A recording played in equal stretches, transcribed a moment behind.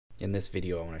In this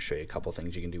video, I want to show you a couple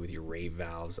things you can do with your RAVE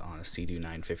valves on a SeaDoo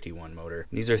 951 motor.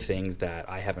 These are things that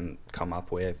I haven't come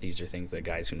up with. These are things that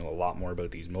guys who know a lot more about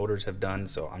these motors have done,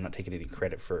 so I'm not taking any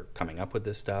credit for coming up with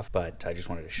this stuff, but I just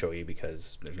wanted to show you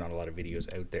because there's not a lot of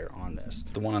videos out there on this.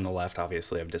 The one on the left,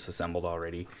 obviously, I've disassembled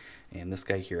already, and this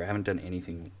guy here, I haven't done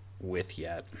anything with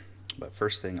yet, but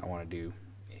first thing I want to do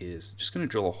is just going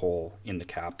to drill a hole in the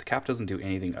cap. The cap doesn't do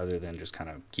anything other than just kind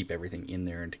of keep everything in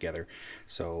there and together.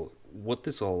 So what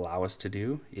this will allow us to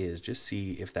do is just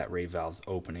see if that RAVE valve's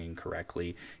opening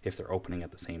correctly, if they're opening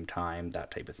at the same time,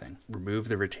 that type of thing. Remove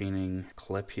the retaining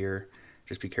clip here.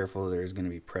 Just be careful, there's going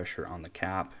to be pressure on the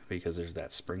cap because there's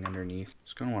that spring underneath.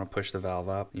 Just going to want to push the valve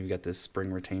up. You've got this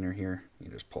spring retainer here.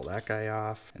 You just pull that guy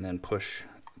off and then push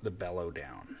the bellow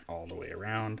down all the way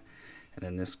around. And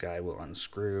then this guy will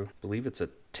unscrew. I believe it's a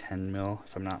 10 mil,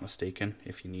 if I'm not mistaken,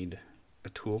 if you need a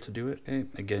tool to do it. Okay,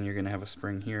 again, you're gonna have a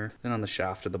spring here. Then on the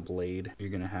shaft of the blade, you're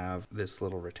gonna have this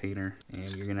little retainer,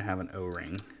 and you're gonna have an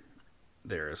O-ring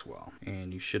there as well.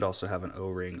 And you should also have an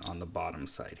O-ring on the bottom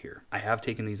side here. I have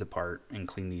taken these apart and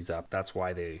cleaned these up. That's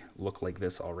why they look like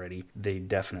this already. They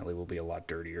definitely will be a lot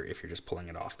dirtier if you're just pulling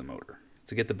it off the motor.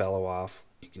 To get the bellow off,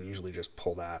 you can usually just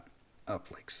pull that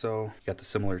up like so. You got the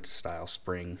similar style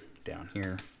spring down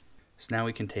here. So now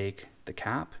we can take the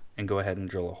cap and go ahead and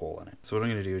drill a hole in it. So what I'm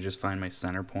going to do is just find my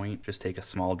center point, just take a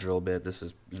small drill bit. This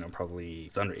is, probably,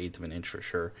 it's under 1/8 of an inch for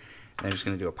sure. And I'm just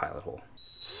going to do a pilot hole.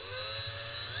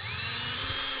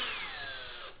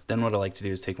 Then what I like to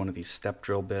do is take one of these step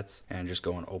drill bits and just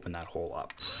go and open that hole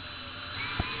up.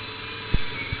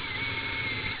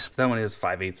 So that one is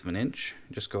 5/8 of an inch.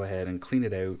 Just go ahead and clean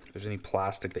it out. If there's any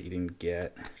plastic that you didn't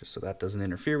get, just so that doesn't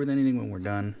interfere with anything when we're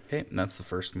done. Okay, and that's the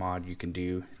first mod you can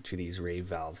do to these RAVE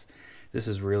valves. This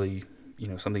is really,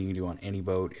 something you can do on any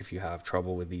boat. If you have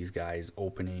trouble with these guys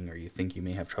opening, or you think you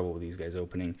may have trouble with these guys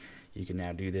opening, you can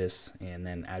now do this. And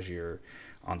then as you're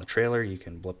on the trailer, you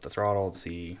can blip the throttle and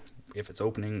see if it's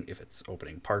opening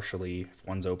partially, if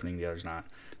one's opening, the other's not,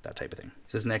 that type of thing.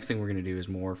 So this next thing we're going to do is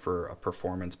more for a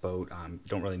performance boat.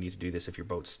 Don't really need to do this if your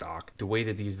boat's stock. The way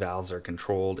that these valves are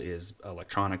controlled is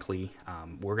electronically.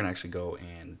 We're going to actually go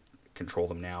and control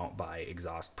them now by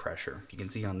exhaust pressure. You can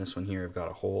see on this one here, I've got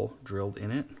a hole drilled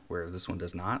in it, whereas this one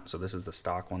does not. So this is the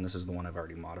stock one. This is the one I've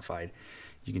already modified.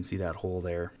 You can see that hole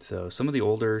there. So some of the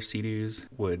older SeaDoos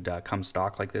would come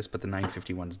stock like this, but the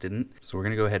 951s didn't. So we're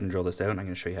gonna go ahead and drill this out, and I'm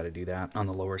gonna show you how to do that. On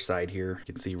the lower side here,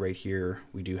 you can see right here,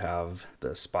 we do have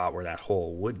the spot where that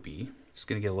hole would be. Just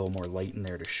gonna get a little more light in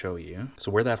there to show you. So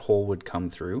where that hole would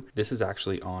come through, this is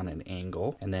actually on an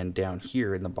angle. And then down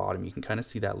here in the bottom, you can kind of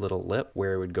see that little lip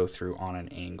where it would go through on an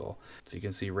angle. So you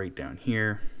can see right down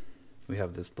here, we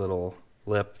have this little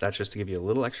lip. That's just to give you a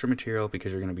little extra material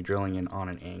because you're going to be drilling in on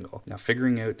an angle. Now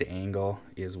figuring out the angle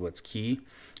is what's key.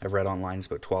 I've read online it's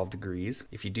about 12 degrees.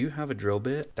 If you do have a drill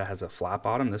bit that has a flat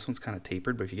bottom, this one's kind of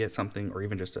tapered, but if you get something, or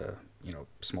even just a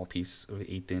small piece of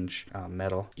 1/8 inch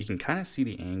metal, you can kind of see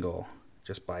the angle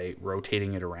just by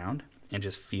rotating it around and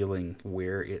just feeling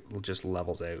where it just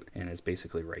levels out, and it's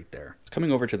basically right there.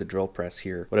 Coming over to the drill press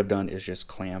here, what I've done is just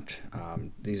clamped.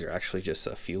 These are actually just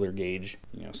a feeler gauge,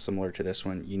 similar to this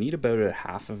one. You need about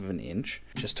 1/2 of an inch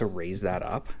just to raise that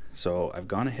up. So I've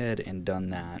gone ahead and done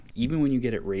that. Even when you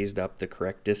get it raised up the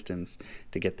correct distance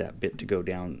to get that bit to go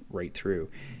down right through,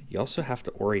 you also have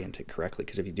to orient it correctly,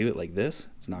 because if you do it like this,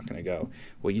 it's not gonna go.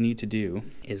 What you need to do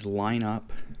is line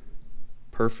up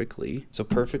perfectly, so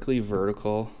perfectly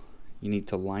vertical. You need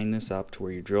to line this up to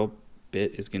where your drill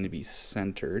bit is going to be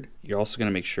centered. You're also going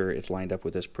to make sure it's lined up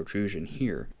with this protrusion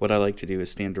here. What I like to do is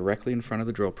stand directly in front of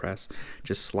the drill press,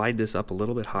 just slide this up a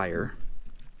little bit higher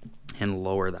and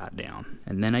lower that down.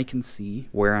 And then I can see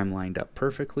where I'm lined up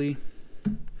perfectly.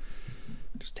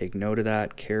 Just take note of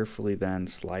that carefully, then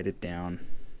slide it down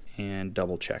and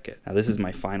double check it. Now this is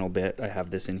my final bit. I have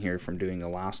this in here from doing the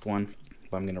last one,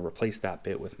 but I'm going to replace that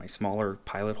bit with my smaller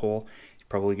pilot hole.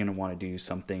 Probably going to want to do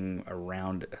something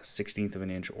around 1/16 of an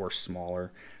inch or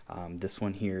smaller. This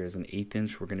one here is an 1/8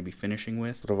 inch we're going to be finishing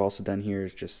with. What I've also done here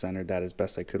is just centered that as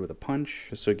best I could with a punch,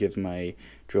 just so it gives my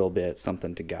drill bit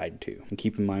something to guide to. And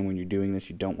keep in mind when you're doing this,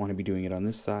 you don't want to be doing it on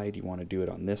this side, you want to do it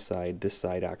on this side. This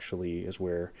side actually is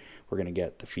where we're going to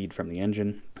get the feed from the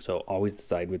engine. So always the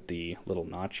side with the little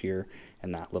notch here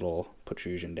and that little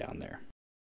protrusion down there.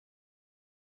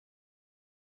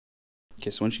 Okay,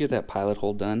 so once you get that pilot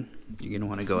hole done, you're going to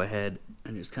want to go ahead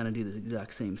and just kind of do the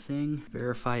exact same thing,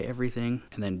 verify everything,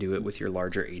 and then do it with your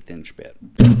larger 1/8 inch bit.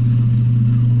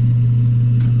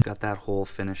 Got that hole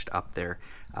finished up there.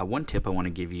 One tip I want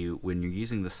to give you, when you're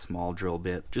using the small drill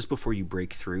bit, just before you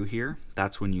break through here,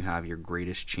 that's when you have your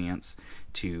greatest chance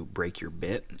to break your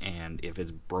bit, and if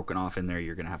it's broken off in there,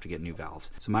 you're gonna have to get new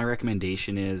valves. So my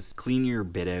recommendation is clean your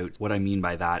bit out. What I mean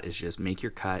by that is just make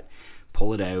your cut,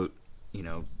 pull it out, you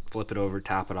know, flip it over,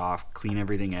 tap it off, clean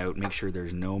everything out, make sure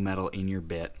there's no metal in your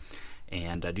bit,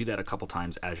 and do that a couple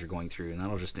times as you're going through, and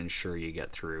that'll just ensure you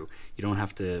get through. You don't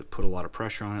have to put a lot of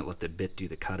pressure on it, let the bit do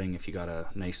the cutting. If you got a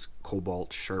nice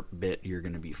cobalt sharp bit, you're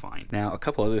gonna be fine. Now, a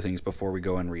couple other things before we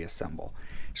go and reassemble.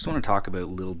 Just want to talk about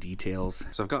little details.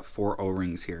 So I've got 4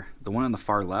 O-rings here. The one on the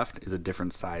far left is a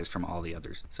different size from all the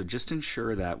others. So just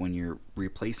ensure that when you're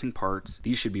replacing parts,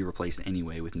 these should be replaced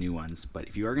anyway with new ones, but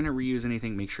if you are going to reuse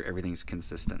anything, make sure everything's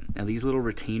consistent. Now these little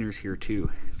retainers here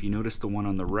too, if you notice the one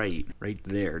on the right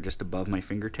there, just above my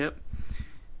fingertip,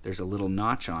 there's a little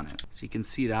notch on it. So you can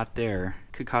see that there.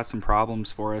 Could cause some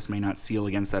problems for us, may not seal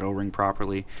against that O-ring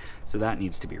properly, so that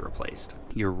needs to be replaced.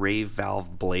 Your RAVE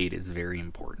valve blade is very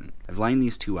important. I've lined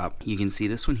these two up. You can see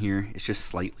this one here is just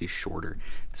slightly shorter.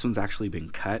 This one's actually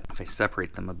been cut. If I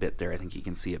separate them a bit there, I think you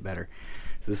can see it better.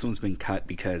 So this one's been cut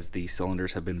because the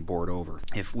cylinders have been bored over.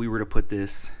 If we were to put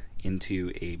this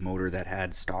into a motor that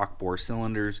had stock bore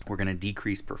cylinders, we're going to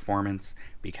decrease performance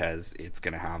because it's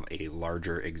going to have a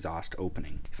larger exhaust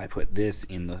opening. If I put this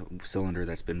in the cylinder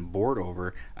that's been bored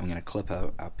over, I'm going to clip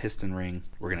a piston ring.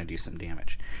 We're going to do some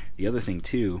damage. The other thing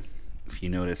too, if you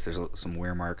notice, there's some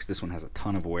wear marks. This one has a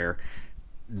ton of wear.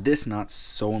 This not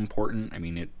so important. I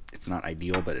mean, it's not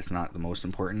ideal, but it's not the most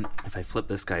important. If I flip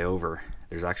this guy over,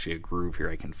 there's actually a groove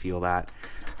here. I can feel that.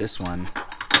 This one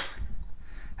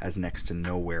has next to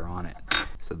no wear on it.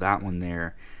 So that one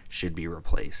there should be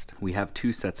replaced. We have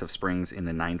 2 sets of springs in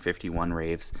the 951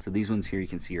 Raves. So these ones here you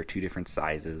can see are 2 different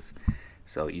sizes.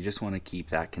 So you just want to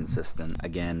keep that consistent.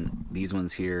 Again, these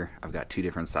ones here, I've got 2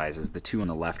 different sizes. The 2 on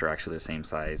the left are actually the same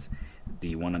size.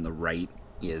 The one on the right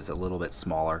is a little bit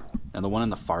smaller. And the one on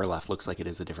the far left looks like it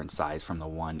is a different size from the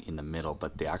one in the middle,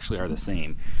 but they actually are the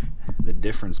same. The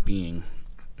difference being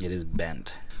it is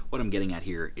bent. What I'm getting at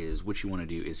here is what you want to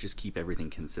do is just keep everything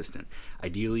consistent.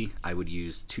 Ideally, I would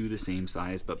use 2 the same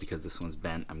size, but because this one's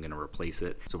bent, I'm going to replace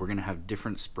it. So we're going to have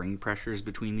different spring pressures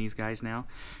between these guys now,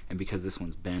 and because this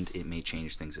one's bent, it may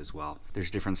change things as well.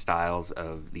 There's different styles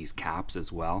of these caps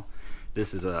as well.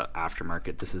 This is a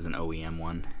aftermarket, this is an OEM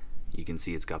one. You can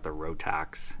see it's got the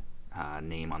Rotax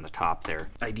name on the top there.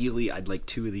 Ideally, I'd like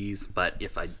 2 of these, but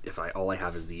if all I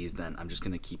have is these, then I'm just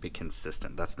going to keep it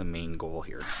consistent. That's the main goal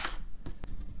here.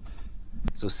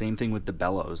 So same thing with the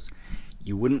bellows.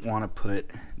 You wouldn't want to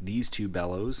put these 2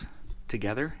 bellows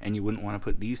together, and you wouldn't want to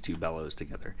put these 2 bellows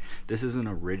together. This is an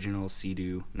original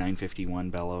SeaDoo 951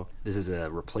 bellow. This is a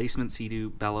replacement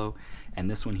SeaDoo bellow, and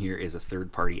this one here is a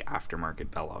third-party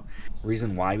aftermarket bellow.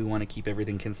 Reason why we want to keep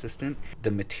everything consistent,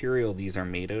 the material these are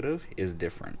made out of is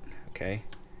different, okay?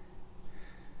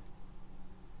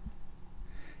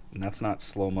 And that's not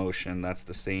slow motion, that's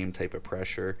the same type of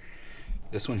pressure.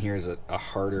 This one here is a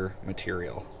harder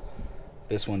material.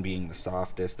 This one being the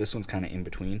softest. This one's kind of in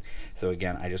between. So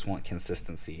again, I just want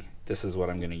consistency. This is what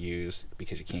I'm going to use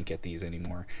because you can't get these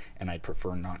anymore, and I'd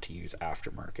prefer not to use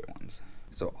aftermarket ones.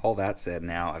 So all that said,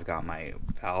 now I've got my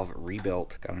valve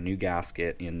rebuilt, got a new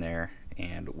gasket in there,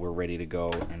 and we're ready to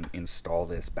go and install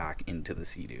this back into the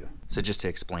SeaDoo. So just to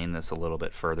explain this a little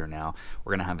bit further now,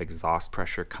 we're going to have exhaust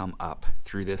pressure come up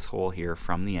through this hole here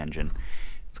from the engine.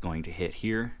 It's going to hit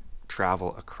here,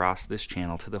 travel across this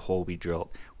channel to the hole we drilled,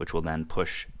 which will then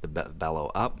push the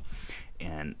bellow up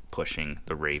and pushing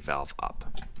the RAVE valve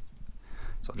up.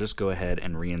 So I'll just go ahead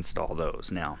and reinstall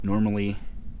those. Now, normally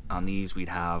on these we'd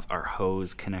have our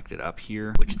hose connected up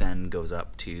here, which then goes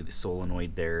up to the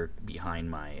solenoid there behind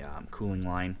my cooling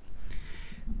line.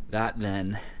 That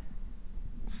then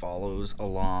follows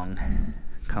along,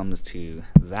 comes to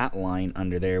that line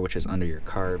under there, which is under your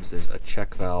carbs. There's a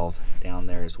check valve down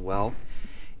there as well.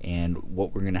 And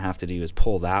what we're going to have to do is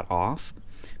pull that off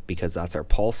because that's our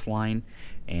pulse line,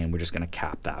 and we're just going to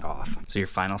cap that off. So your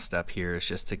final step here is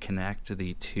just to connect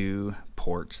the 2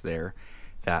 ports there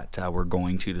that we're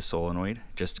going to the solenoid.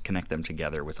 Just connect them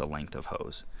together with a length of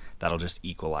hose. That'll just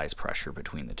equalize pressure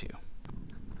between the 2.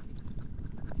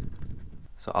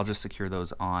 So I'll just secure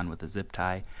those on with a zip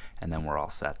tie, and then we're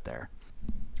all set there.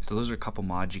 So those are a couple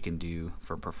mods you can do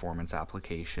for performance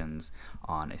applications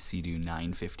on a SeaDoo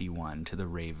 951 to the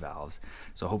RAVE valves.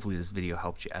 So hopefully this video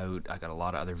helped you out. I got a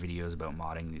lot of other videos about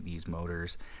modding these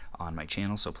motors on my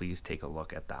channel, so please take a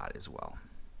look at that as well.